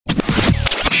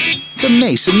The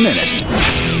Mason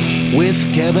Minute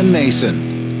with Kevin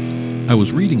Mason. I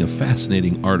was reading a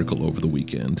fascinating article over the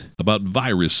weekend about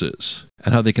viruses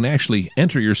and how they can actually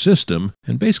enter your system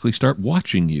and basically start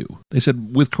watching you. They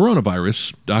said with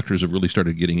coronavirus, doctors have really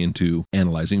started getting into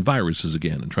analyzing viruses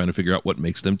again and trying to figure out what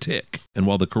makes them tick. And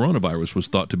while the coronavirus was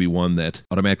thought to be one that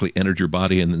automatically entered your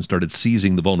body and then started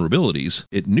seizing the vulnerabilities,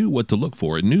 it knew what to look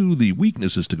for. It knew the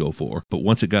weaknesses to go for. But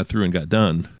once it got through and got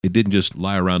done, it didn't just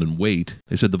lie around and wait.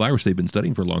 They said the virus they've been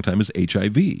studying for a long time is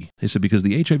HIV. They said because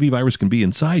the HIV virus can be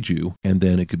inside you, and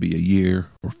then it could be a year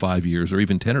or 5 years or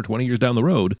even 10 or 20 years down the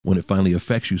road when it finally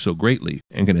affects you so greatly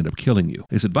and can end up killing you.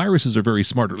 They said viruses are very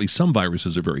smart, or at least some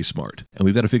viruses are very smart. And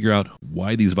we've got to figure out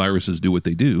why these viruses do what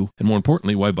they do, and more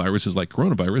importantly, why viruses like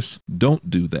coronavirus don't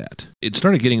do that. It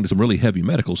started getting into some really heavy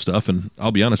medical stuff, and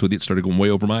I'll be honest with you, it started going way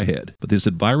over my head. But they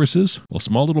said viruses, well,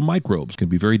 small little microbes can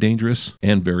be very dangerous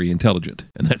and very intelligent,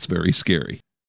 and that's very scary.